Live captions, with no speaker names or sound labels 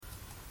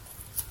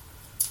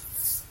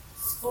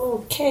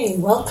Okay,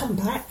 welcome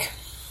back.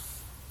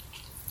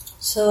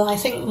 So I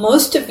think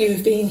most of you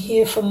have been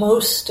here for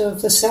most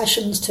of the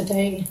sessions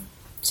today.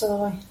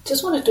 So I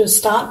just wanted to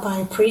start by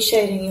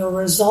appreciating your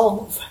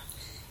resolve,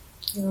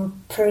 your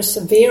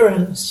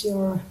perseverance,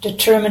 your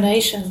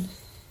determination,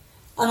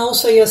 and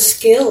also your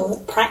skill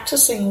at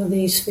practicing with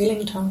these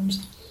feeling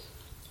tones.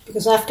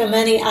 Because after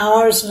many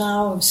hours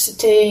now of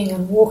sitting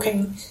and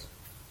walking,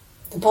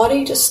 the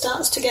body just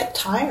starts to get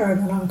tired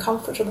and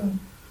uncomfortable.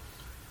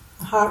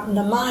 The heart and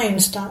the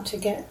mind start to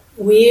get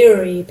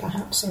weary,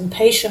 perhaps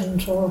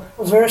impatient or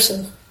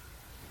aversive,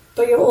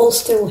 but you're all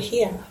still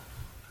here.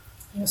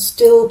 You're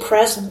still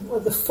present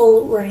with the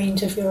full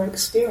range of your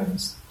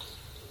experience.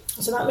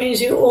 So that means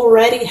you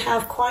already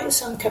have quite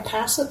some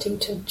capacity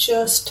to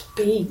just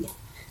be,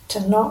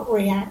 to not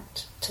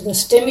react to the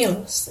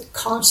stimulus, the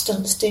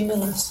constant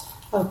stimulus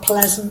of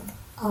pleasant,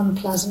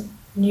 unpleasant,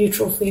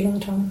 neutral feeling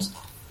tones.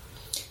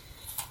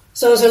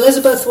 So as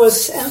Elizabeth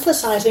was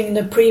emphasizing in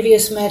the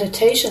previous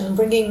meditation,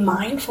 bringing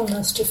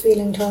mindfulness to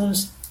feeling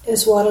tones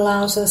is what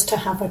allows us to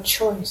have a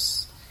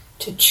choice,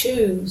 to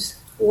choose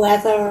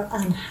whether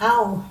and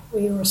how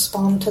we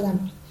respond to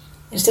them,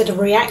 instead of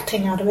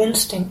reacting out of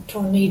instinct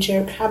or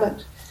knee-jerk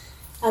habit.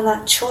 And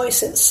that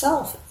choice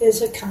itself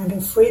is a kind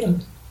of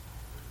freedom.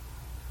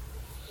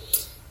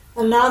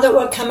 And now that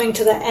we're coming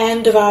to the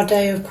end of our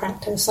day of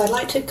practice, I'd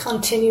like to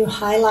continue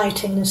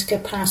highlighting this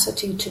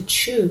capacity to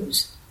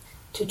choose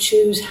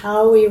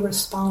how we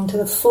respond to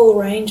the full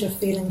range of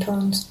feeling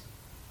tones.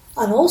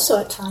 And also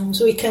at times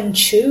we can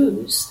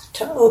choose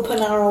to open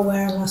our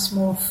awareness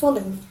more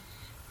fully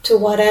to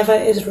whatever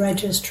is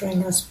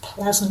registering as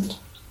pleasant.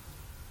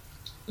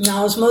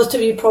 Now, as most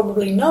of you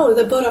probably know,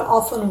 the Buddha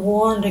often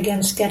warned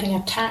against getting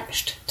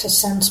attached to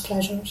sense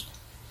pleasures.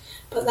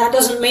 But that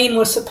doesn't mean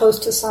we're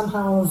supposed to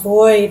somehow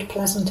avoid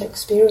pleasant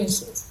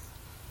experiences.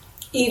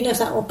 Even if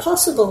that were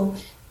possible,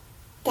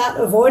 that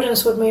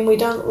avoidance would mean we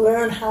don't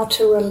learn how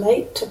to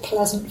relate to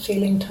pleasant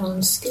feeling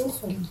tones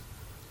skillfully.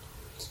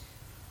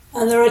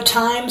 And there are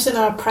times in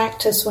our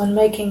practice when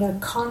making a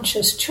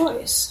conscious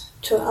choice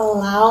to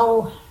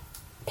allow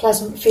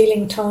pleasant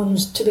feeling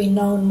tones to be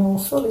known more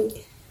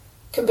fully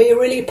can be a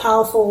really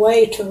powerful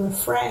way to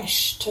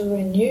refresh, to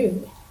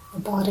renew the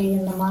body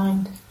and the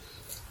mind,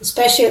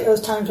 especially at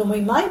those times when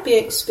we might be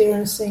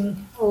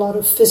experiencing a lot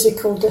of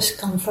physical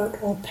discomfort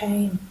or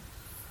pain.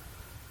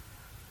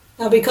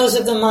 Now, because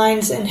of the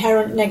mind's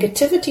inherent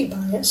negativity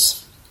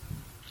bias,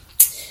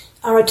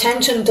 our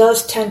attention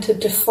does tend to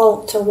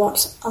default to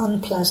what's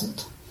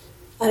unpleasant.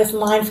 And if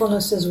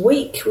mindfulness is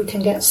weak, we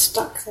can get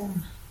stuck there,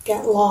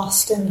 get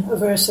lost in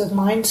aversive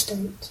mind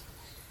states.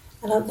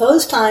 And at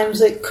those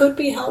times, it could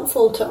be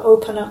helpful to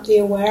open up the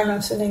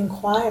awareness and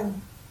inquire,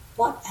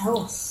 what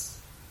else?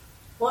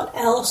 What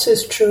else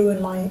is true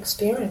in my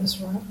experience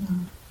right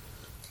now?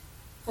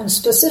 And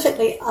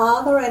specifically,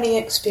 are there any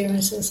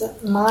experiences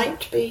that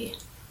might be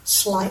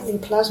slightly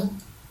pleasant?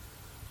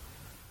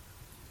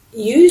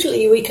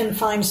 Usually we can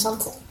find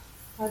something,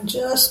 and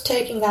just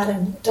taking that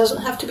in. It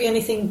doesn't have to be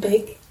anything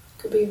big. It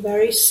could be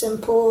very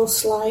simple,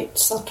 slight,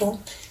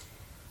 subtle.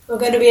 We're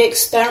going to be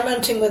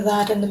experimenting with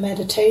that in the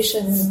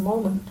meditation in a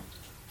moment.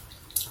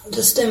 I'll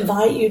just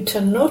invite you to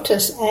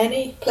notice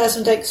any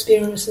pleasant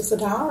experiences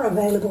that are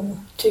available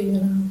to you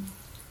now.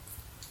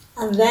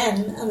 And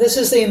then, and this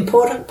is the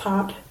important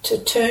part,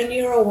 to turn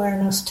your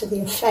awareness to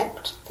the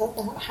effect that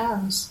that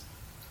has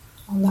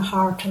on the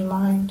heart and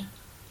mind.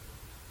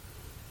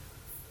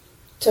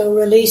 So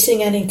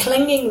releasing any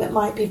clinging that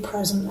might be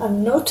present,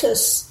 and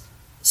notice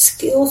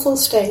skillful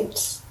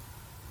states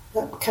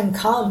that can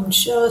come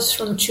just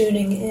from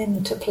tuning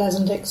in to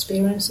pleasant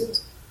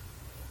experiences.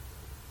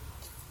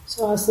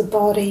 So as the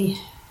body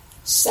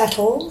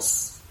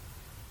settles,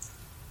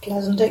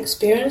 pleasant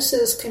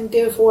experiences can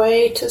give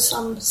way to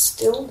some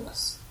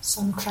stillness,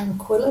 some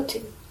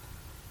tranquility,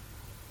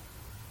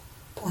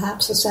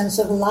 perhaps a sense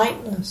of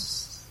lightness,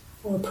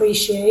 or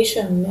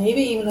appreciation,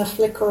 maybe even a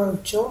flicker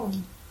of joy.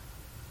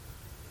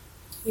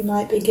 You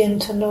might begin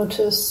to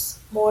notice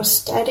more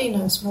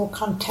steadiness, more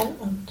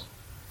contentment,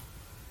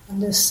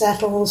 and this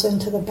settles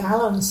into the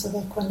balance of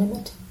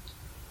equanimity.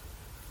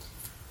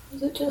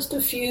 These are just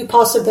a few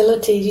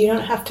possibilities. You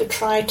don't have to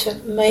try to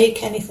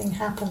make anything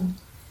happen,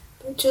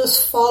 but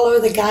just follow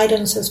the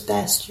guidance as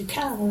best you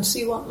can and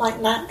see what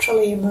might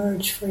naturally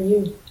emerge for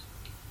you.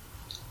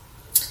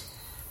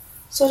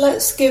 So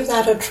let's give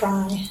that a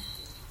try.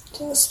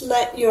 Just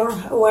let your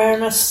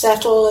awareness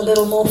settle a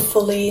little more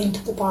fully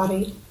into the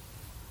body.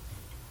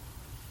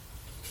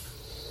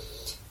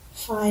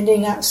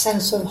 Finding that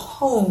sense of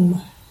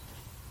home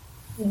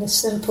in the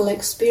simple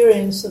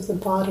experience of the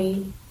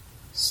body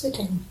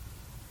sitting.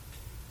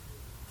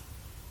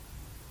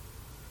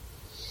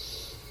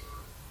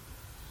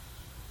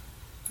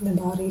 The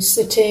body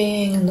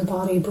sitting and the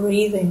body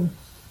breathing.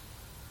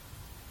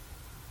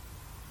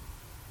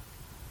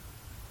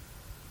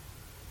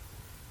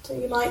 So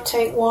you might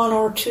take one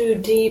or two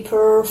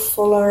deeper,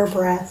 fuller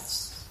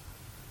breaths.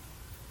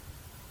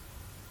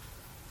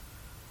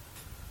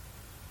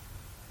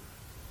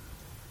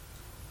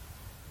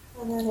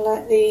 And then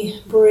let the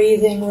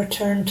breathing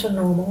return to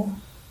normal.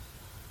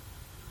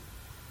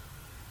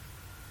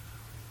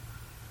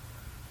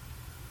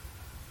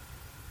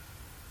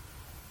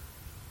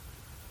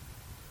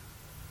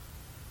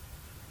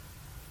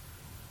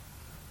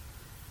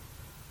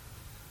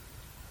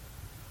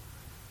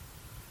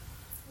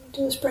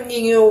 Just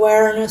bringing your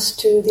awareness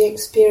to the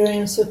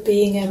experience of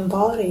being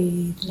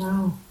embodied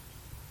now.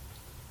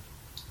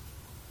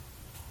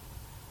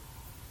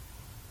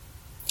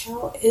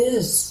 How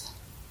is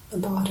the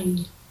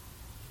body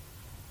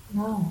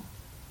now?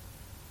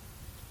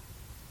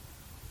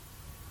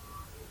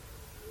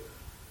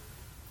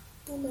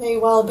 There may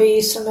well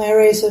be some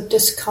areas of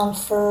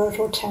discomfort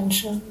or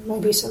tension,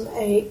 maybe some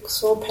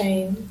aches or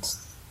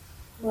pains.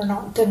 We're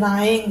not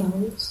denying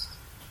those.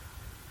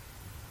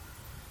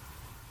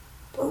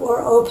 But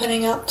we're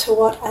opening up to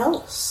what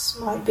else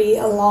might be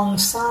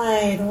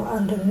alongside or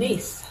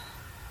underneath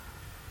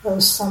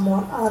those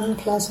somewhat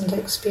unpleasant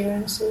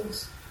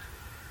experiences.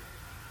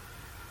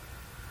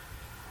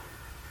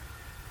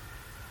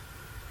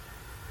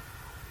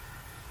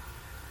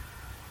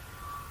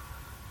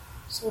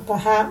 So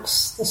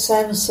perhaps the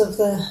sense of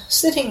the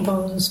sitting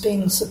bones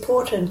being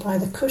supported by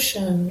the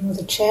cushion or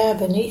the chair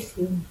beneath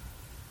you.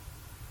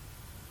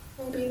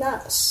 Maybe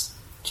that's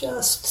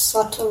just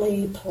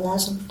subtly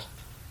pleasant.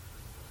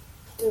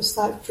 There's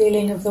that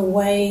feeling of the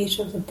weight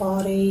of the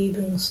body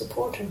being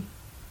supported.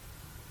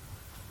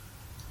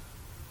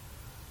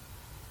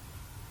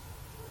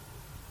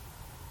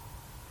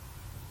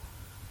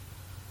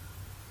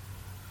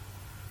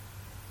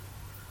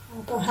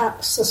 Or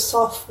perhaps the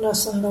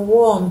softness and the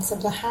warmth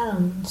of the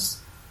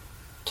hands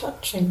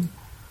touching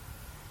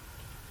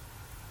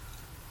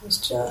is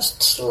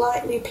just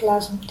slightly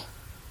pleasant.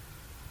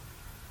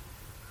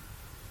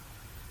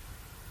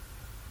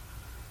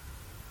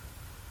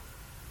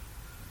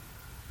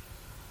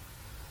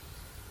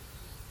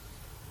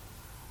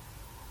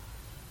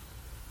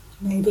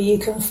 Maybe you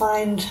can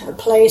find a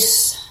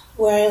place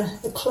where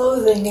the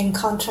clothing in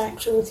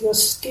contact with your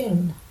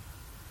skin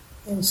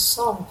is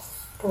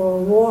soft or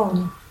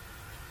warm,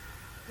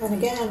 and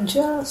again,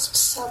 just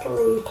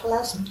subtly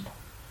pleasant.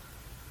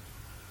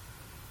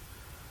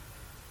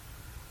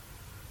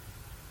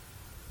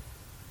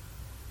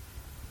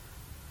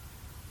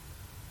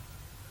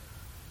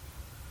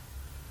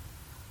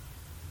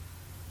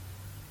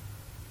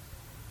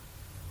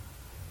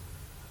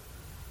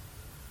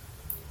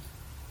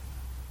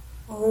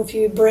 Or if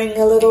you bring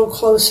a little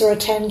closer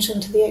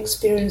attention to the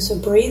experience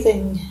of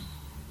breathing,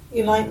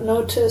 you might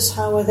notice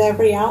how with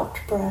every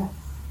out-breath,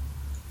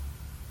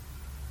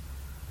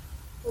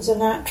 there's a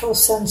natural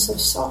sense of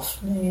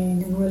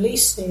softening and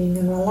releasing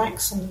and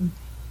relaxing.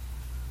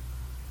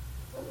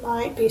 It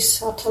might be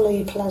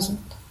subtly pleasant.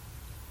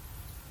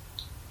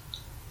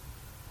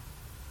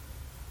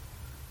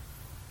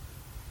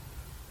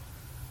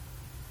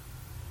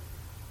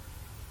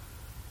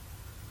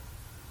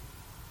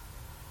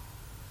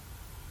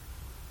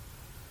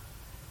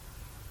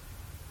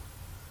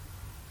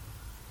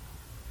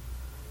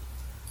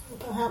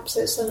 Perhaps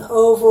it's an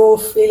overall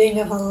feeling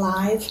of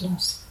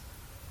aliveness.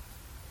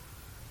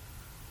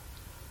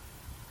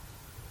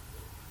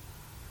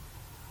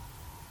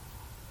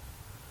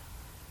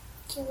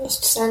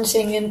 Just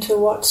sensing into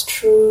what's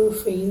true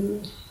for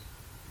you.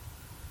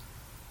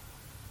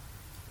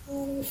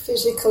 Any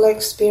physical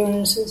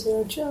experiences that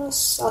are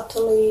just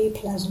subtly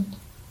pleasant.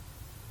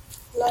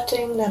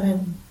 Letting them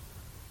in,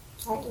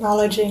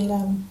 acknowledging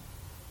them,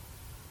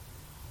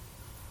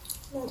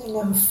 letting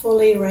them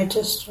fully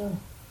register.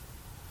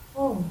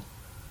 Oh,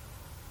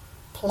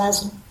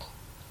 pleasant.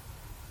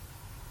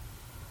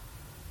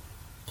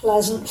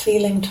 Pleasant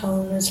feeling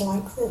tone is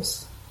like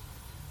this.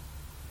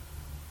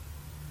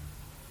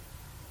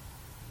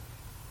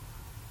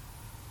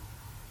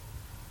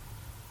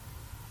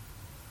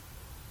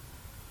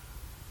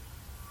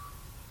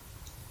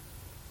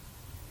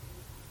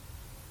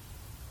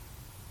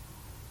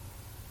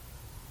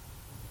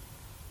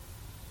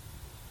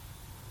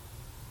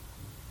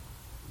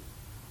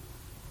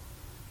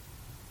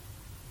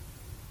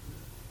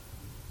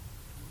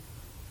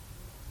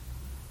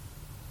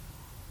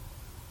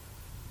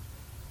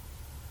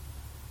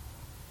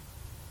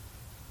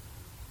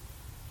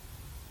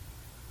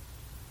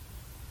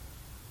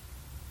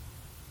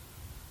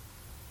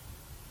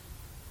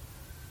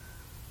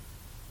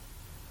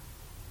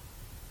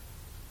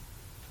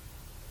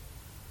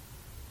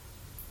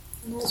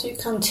 And as you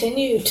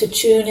continue to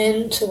tune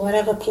in to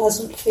whatever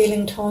pleasant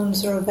feeling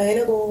tones are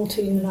available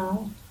to you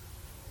now,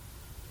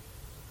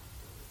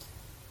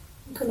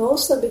 you can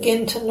also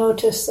begin to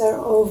notice their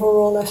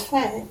overall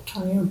effect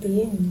on your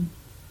being.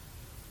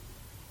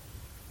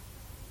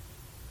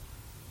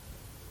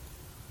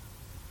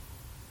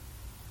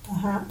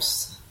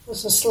 Perhaps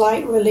there's a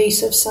slight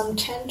release of some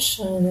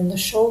tension in the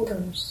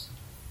shoulders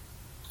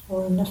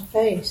or in the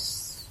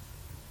face,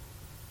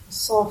 a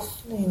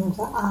softening of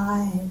the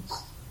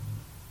eyes.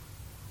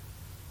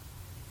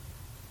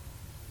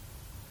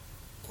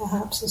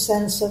 Perhaps a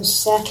sense of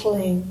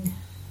settling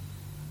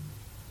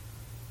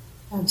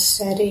and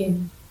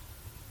steadying.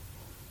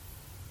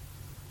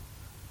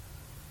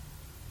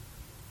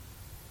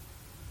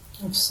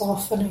 of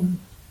softening.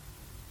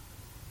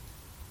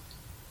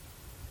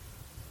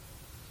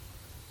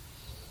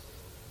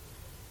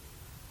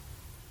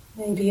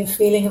 Maybe a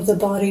feeling of the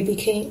body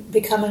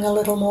becoming a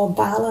little more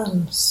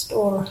balanced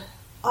or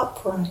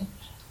upright.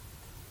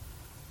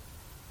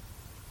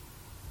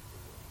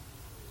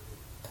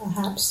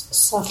 Perhaps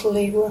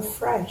subtly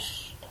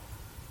refreshed.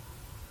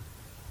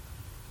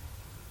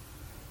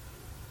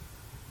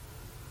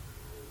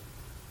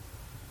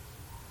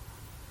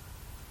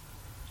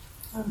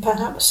 And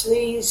perhaps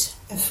these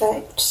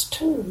effects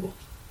too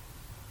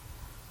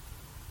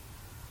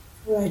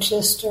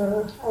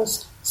register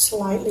as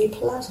slightly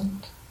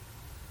pleasant.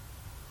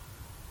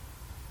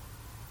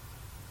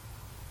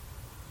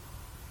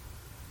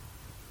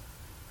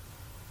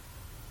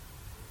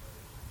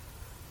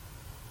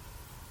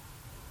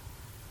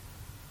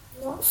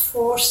 Not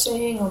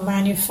forcing or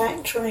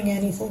manufacturing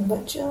anything,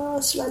 but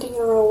just letting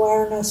your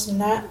awareness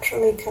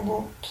naturally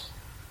connect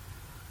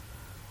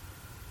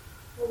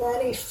with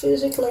any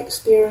physical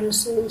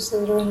experiences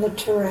that are in the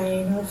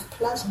terrain of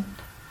pleasant.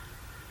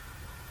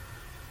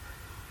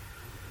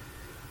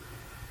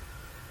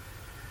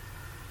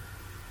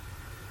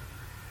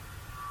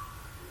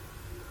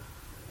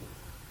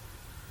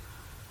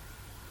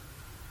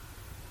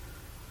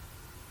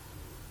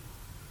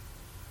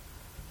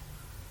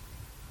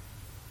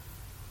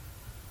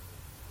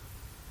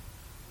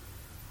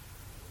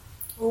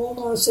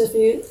 Almost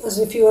as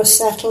if you are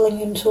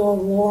settling into a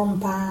warm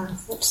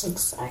bath. That's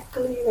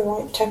exactly the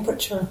right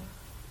temperature.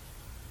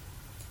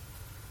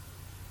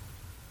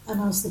 And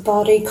as the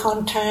body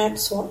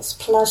contacts what's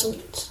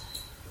pleasant,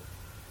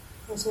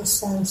 there's a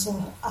sense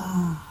of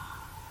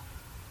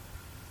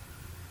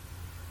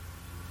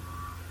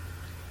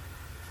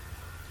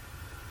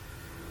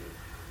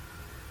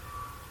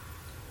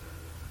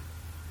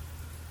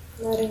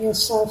letting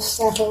yourself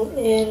settle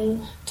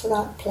in to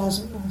that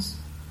pleasantness.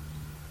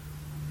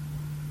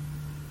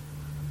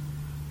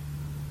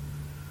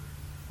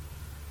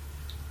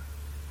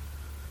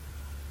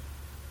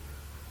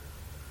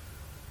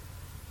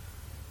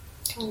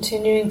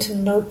 Continuing to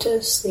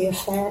notice the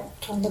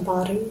effect on the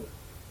body.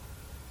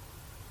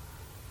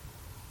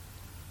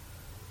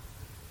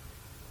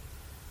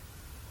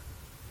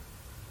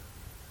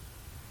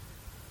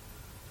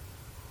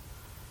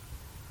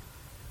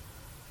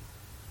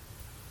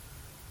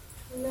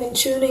 And then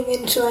tuning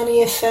into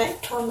any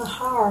effect on the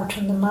heart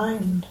and the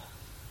mind.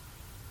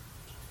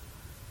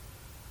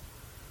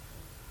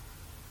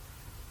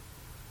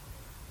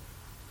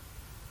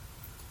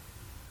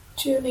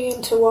 Tuning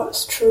into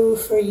what's true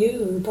for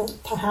you, but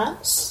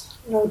perhaps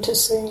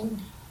noticing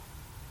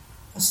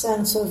a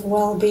sense of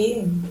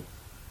well-being.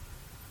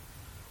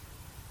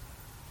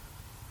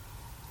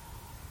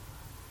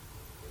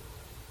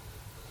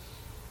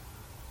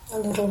 A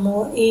little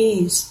more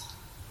ease.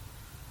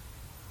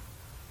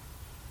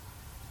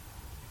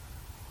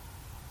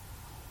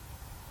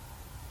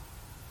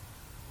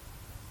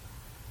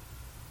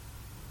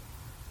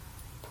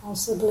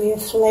 Possibly a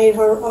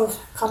flavor of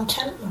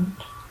contentment.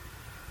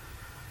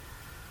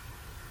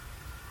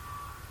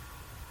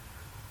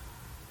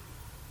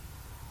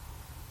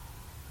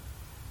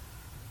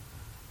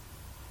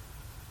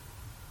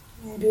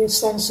 Maybe a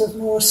sense of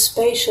more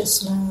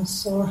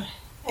spaciousness or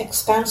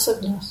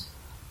expansiveness.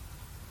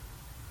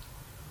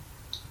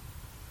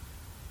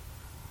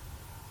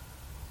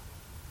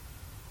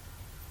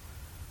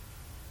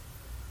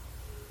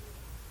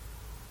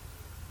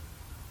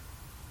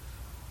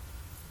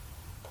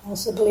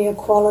 Possibly a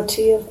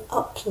quality of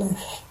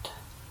uplift,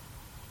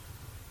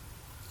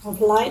 of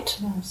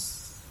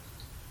lightness.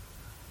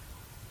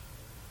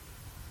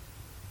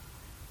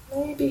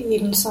 Maybe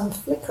even some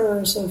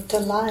flickers of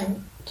delight.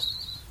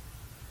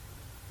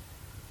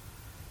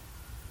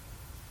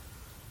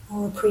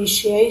 Or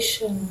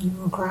appreciation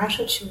or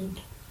gratitude.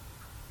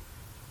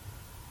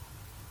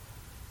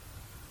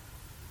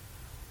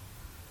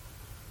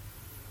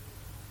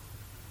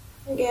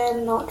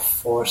 Again, not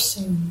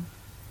forcing,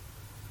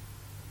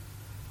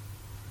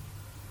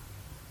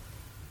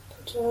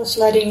 but just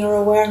letting your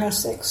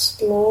awareness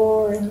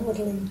explore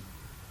inwardly.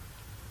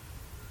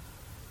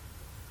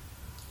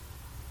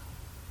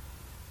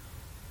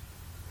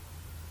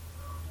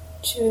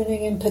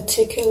 Tuning in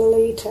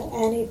particularly to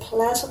any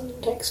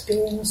pleasant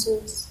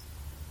experiences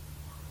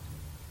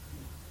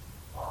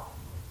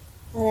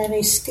and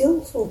any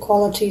skillful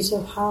qualities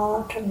of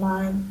heart and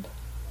mind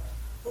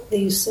that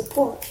these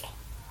support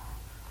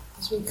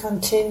as we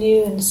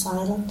continue in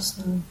silence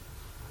now.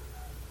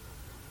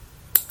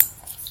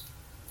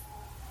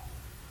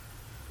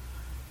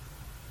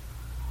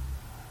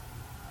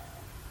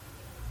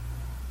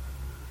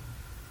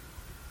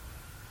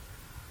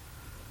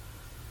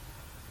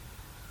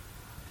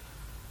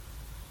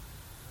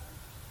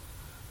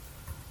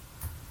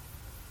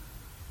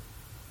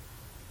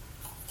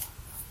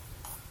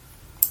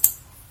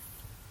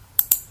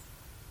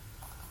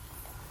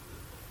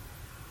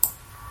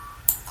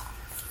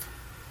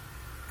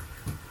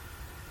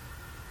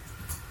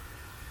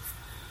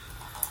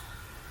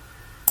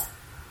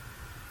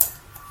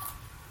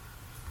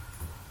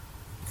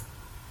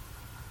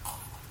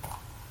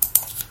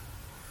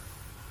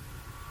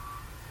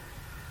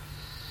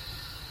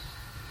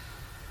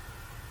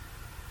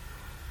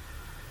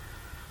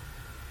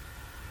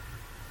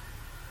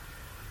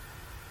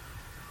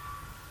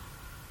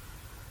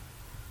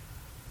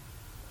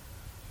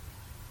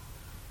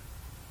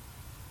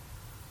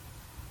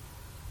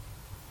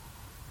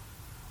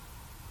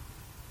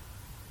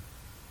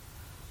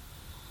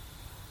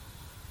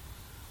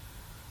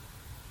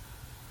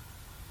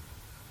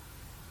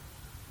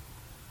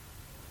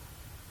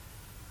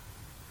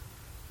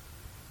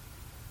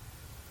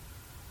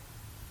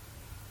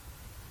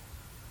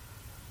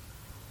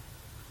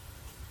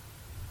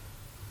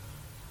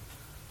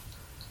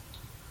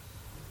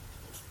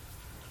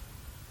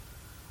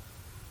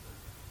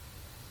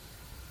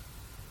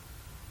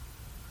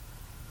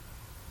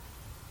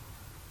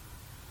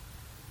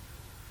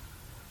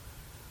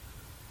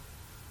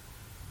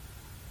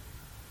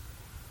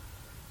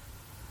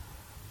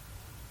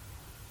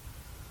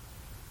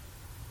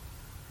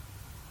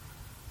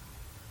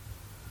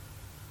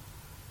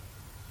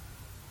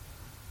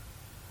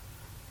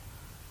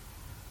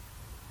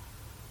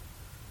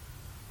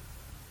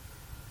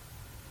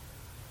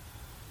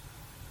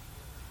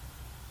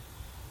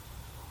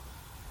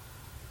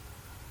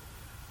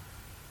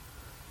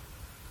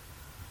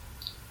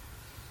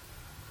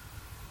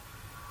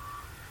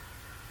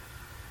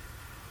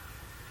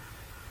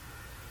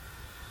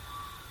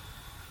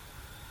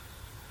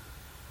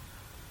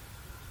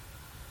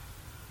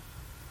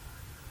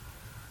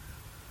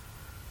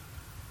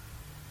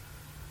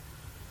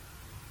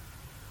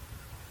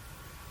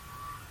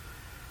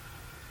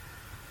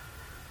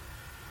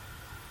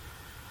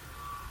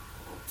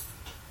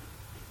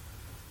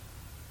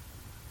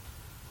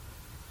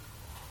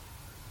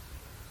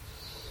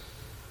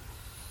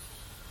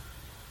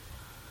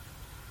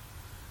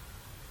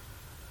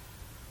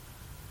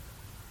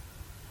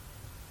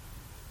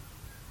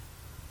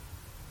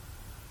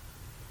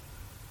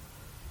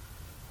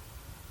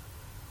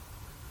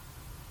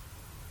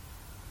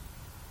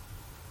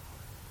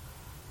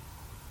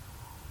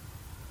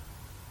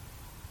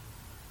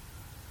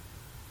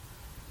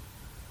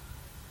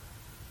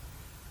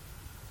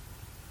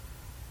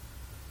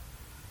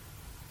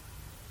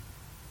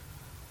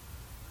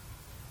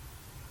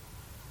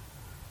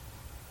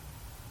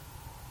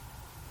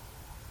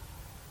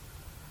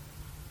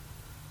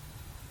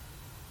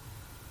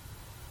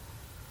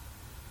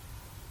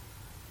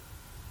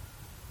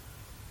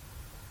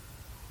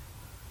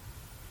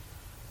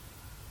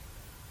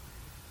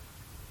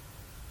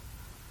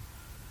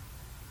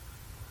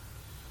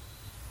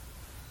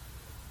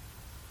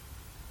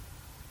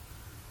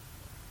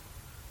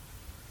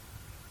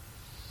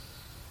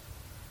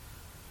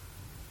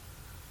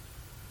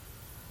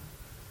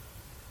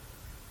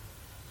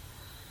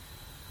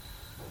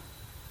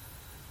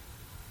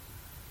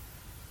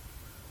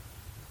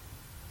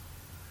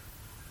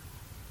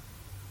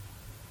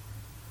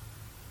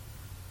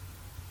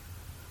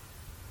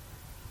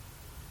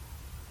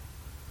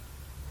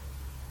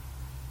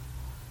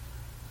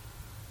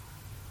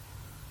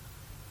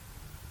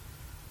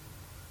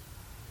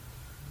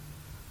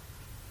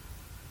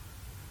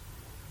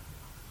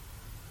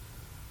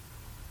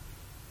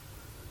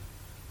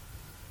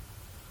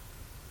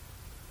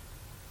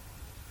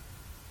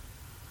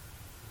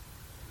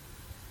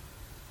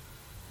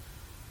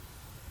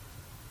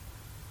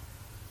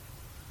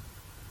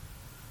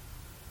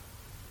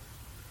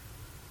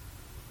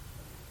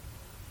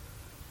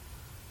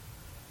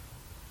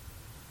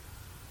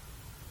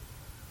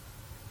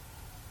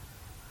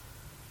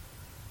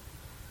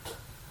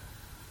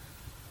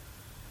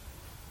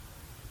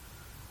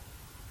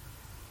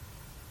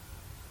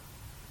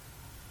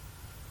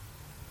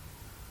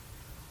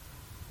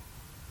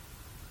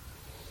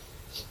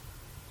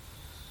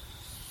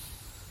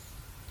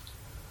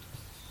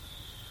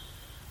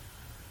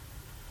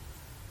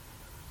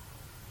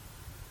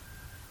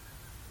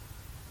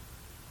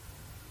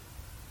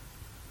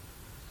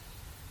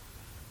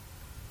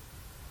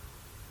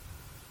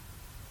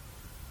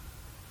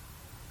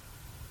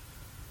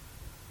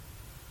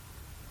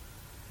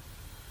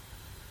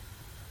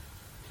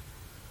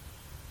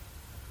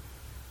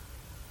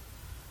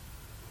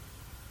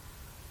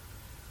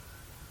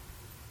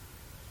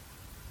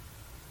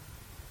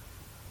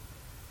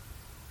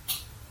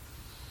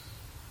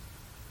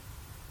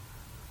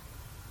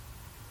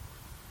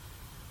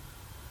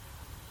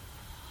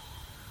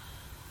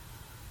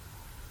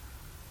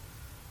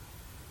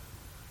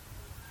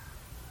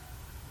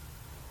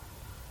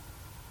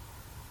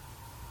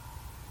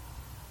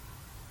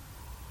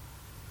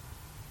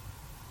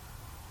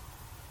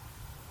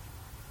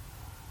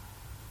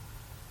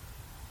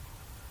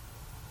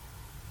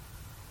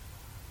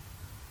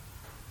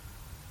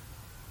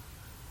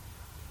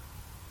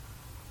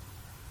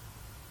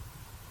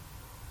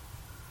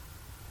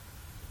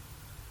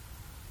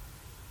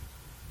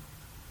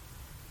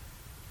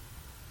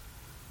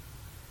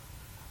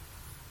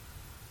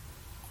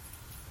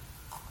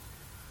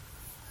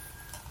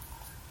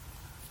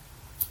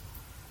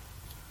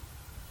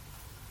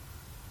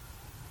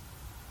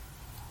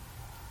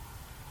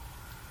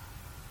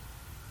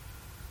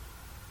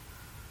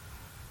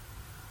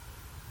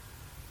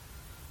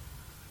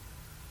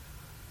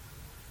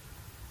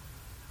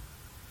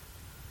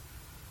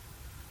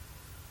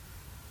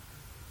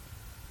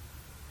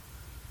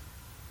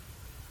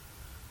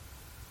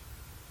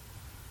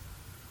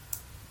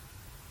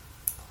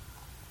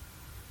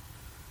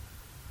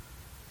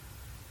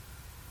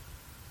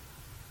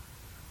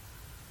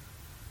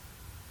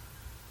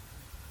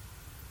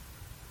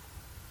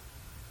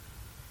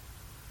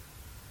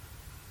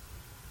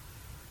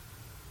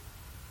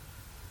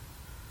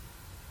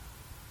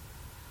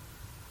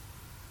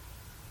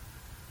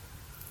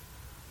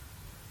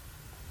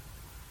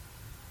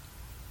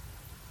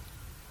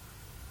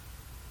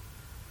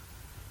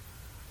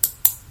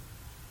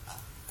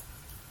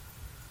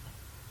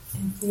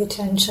 The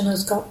attention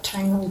has got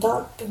tangled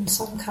up in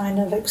some kind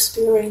of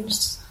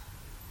experience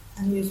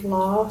and you've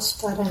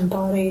lost that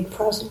embodied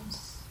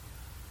presence.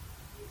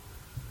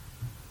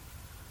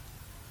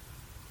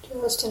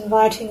 Just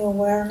inviting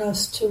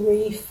awareness to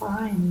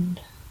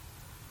re-find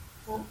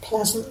that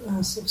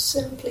pleasantness of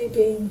simply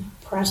being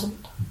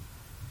present.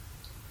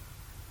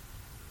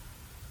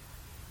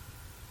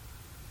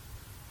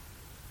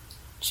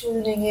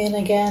 Tuning in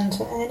again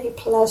to any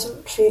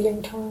pleasant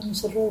feeling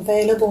tones that are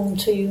available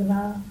to you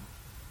now.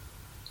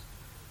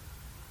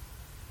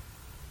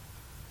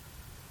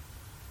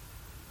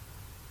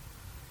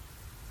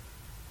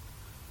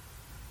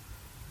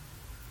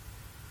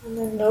 And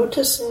then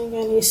noticing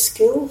any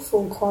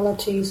skillful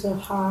qualities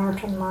of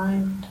heart and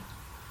mind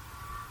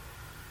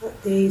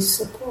that these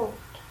support.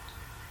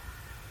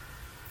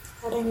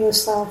 Letting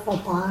yourself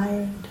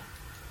abide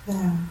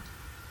there,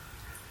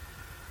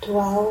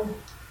 dwell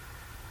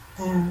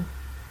there,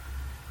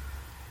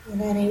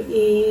 in any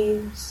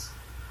ease,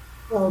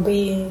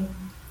 well-being,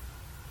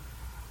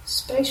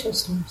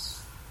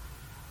 spaciousness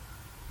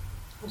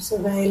that's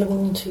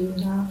available to you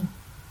now.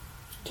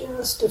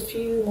 Just a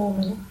few more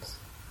minutes.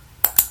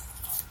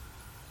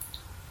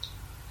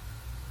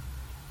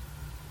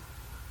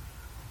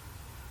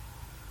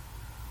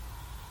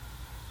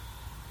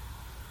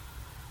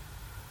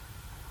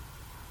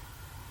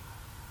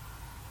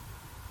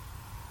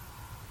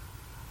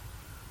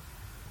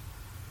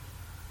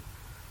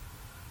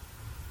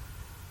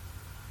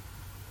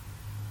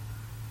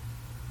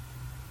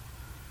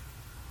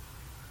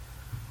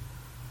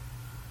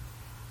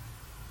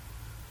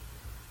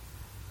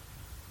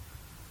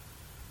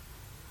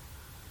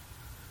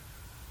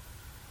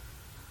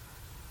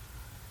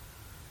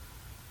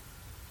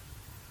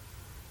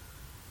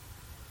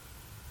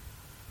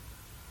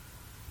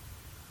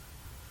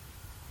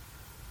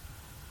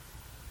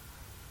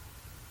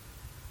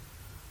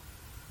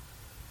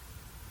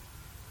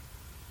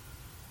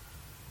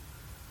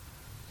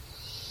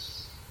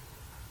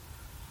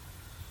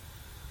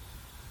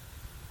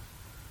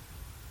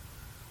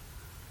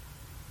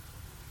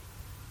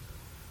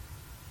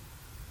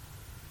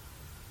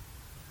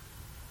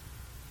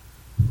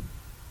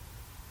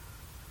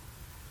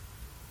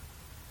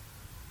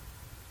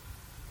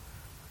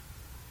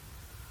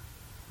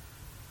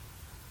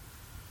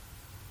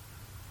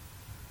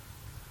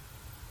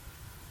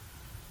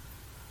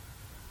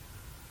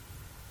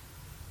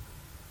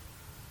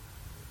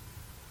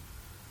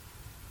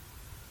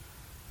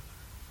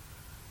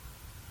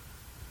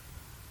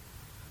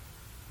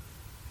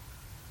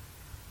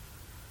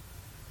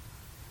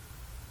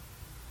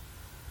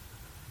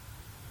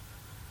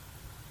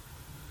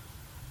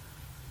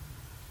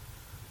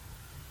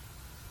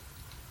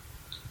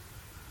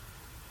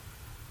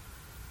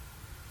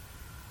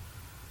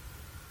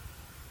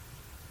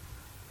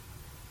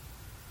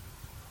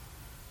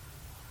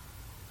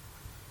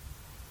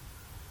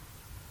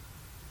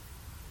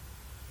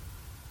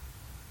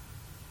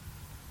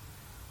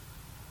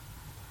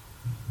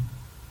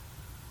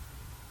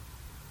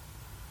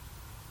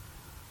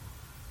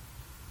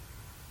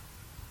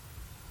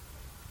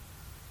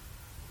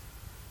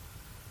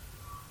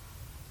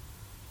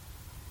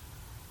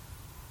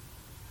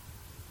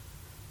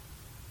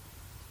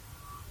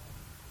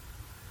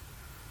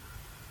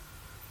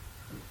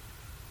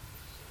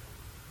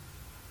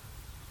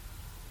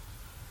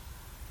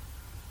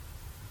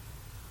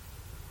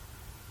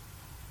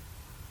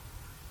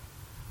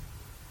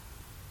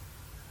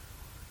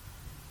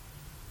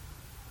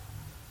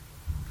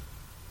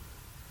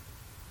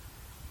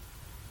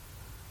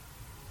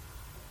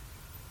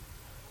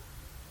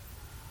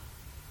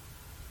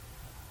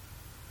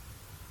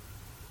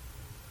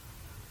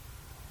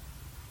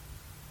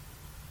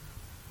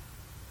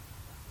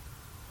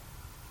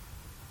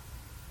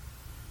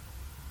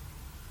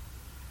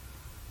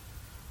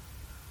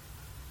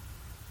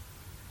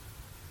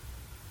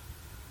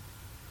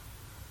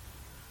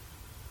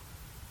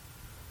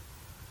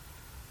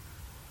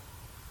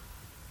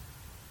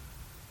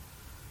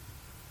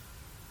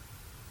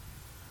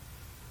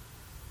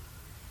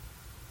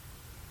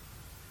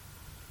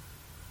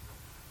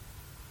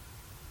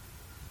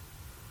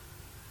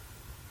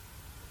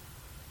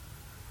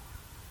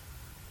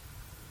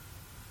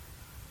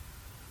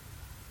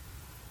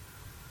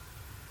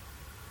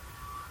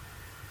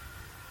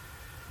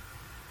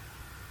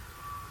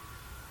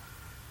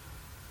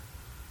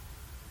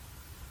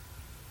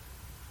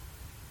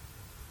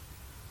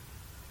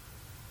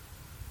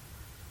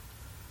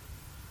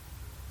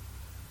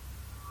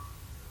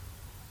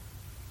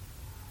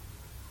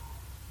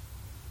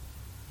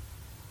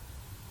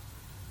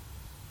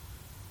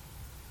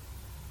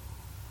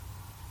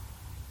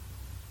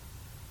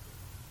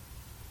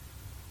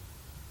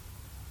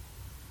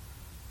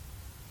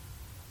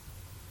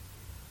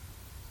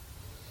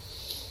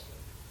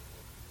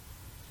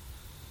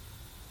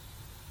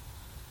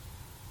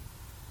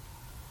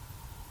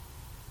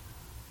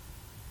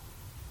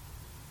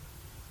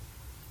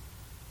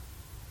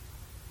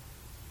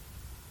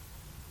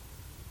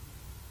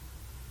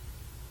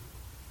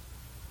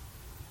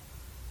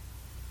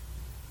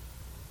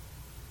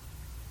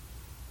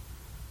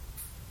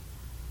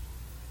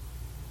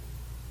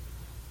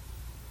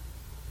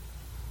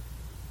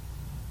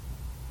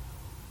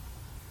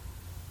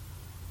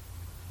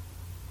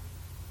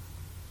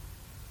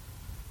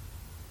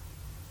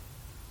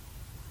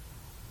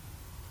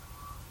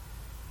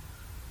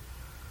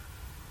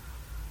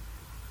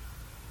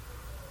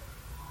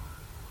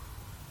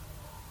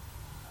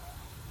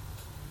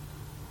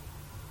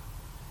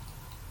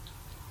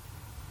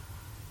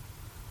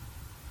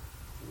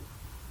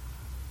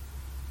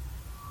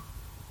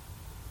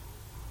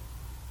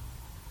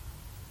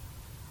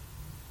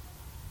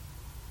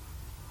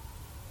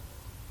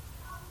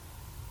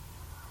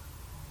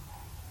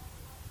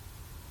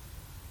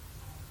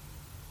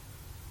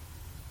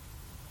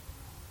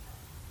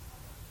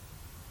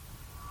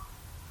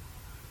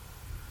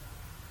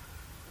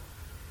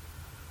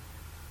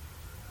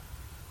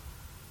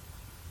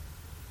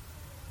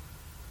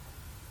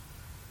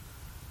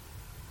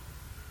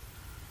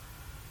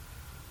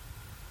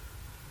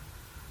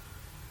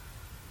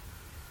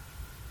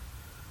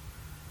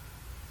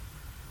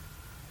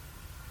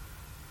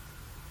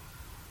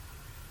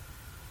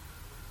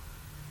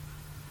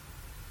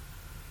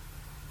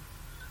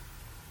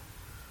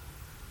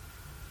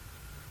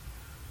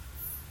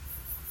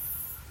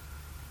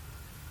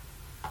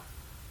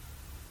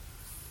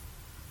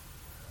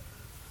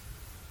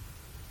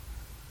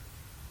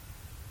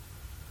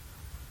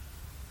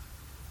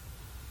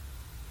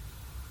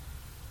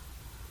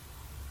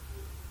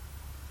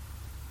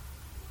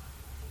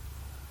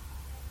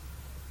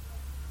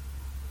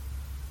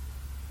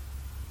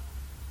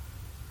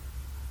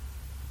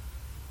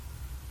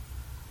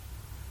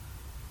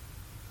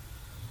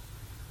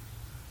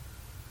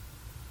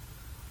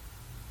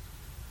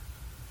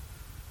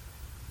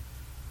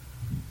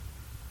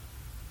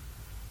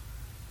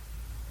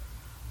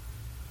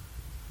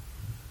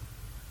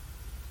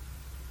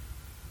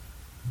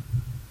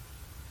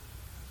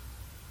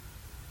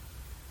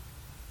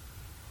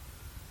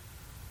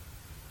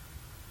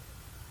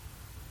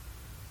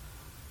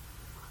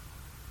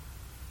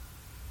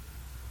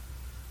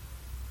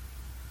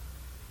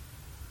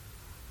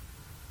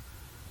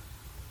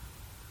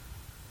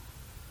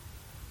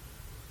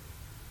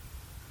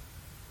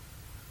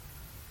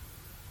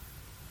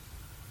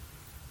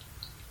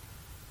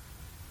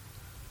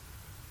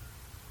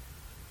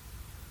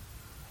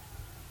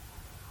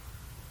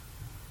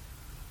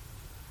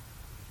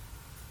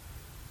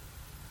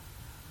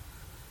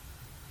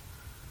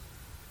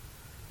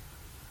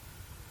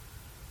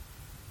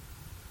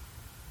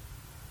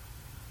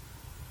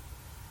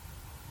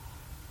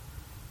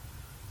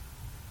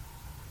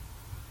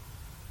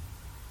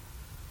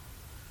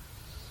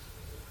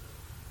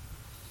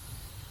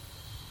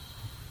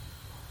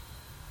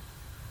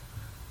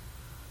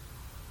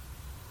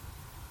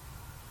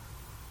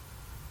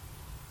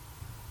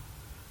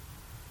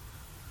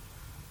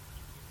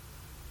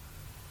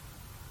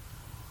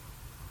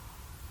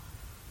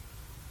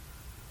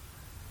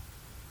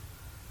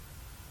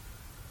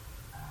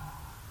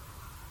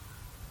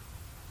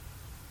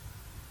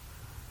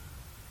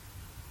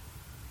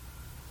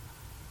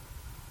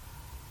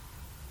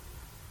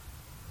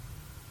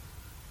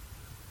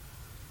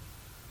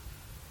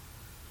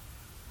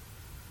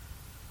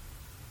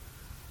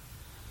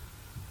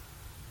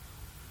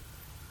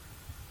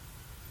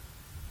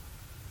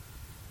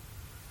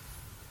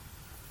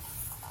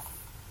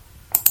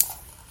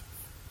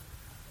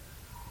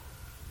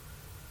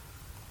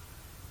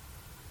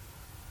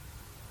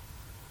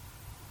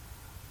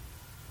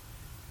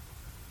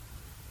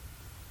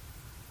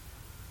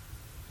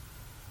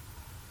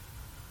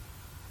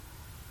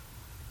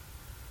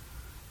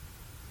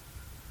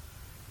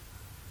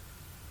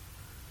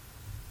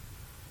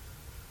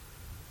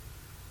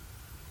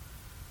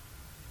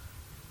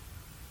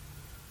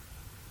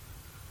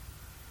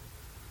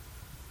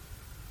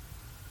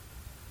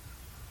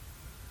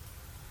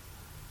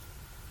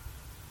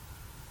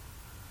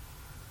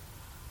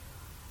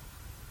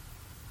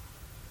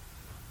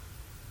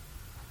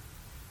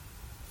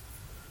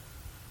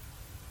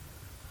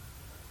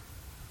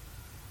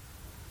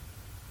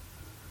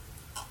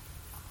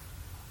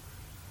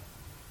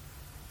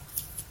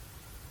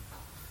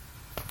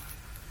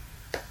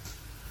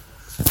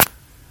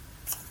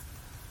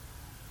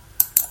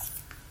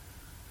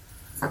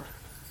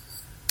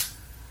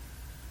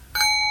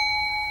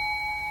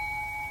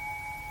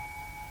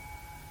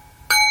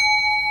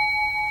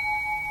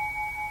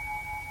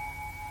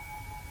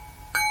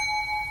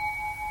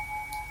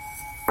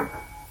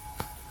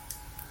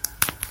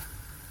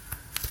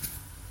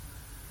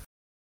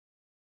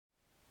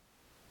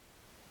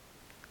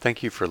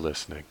 Thank you for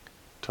listening.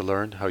 To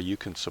learn how you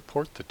can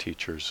support the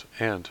teachers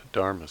and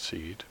Dharma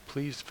Seed,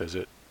 please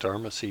visit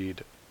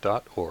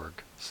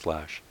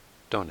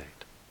dharmaseed.org/donate.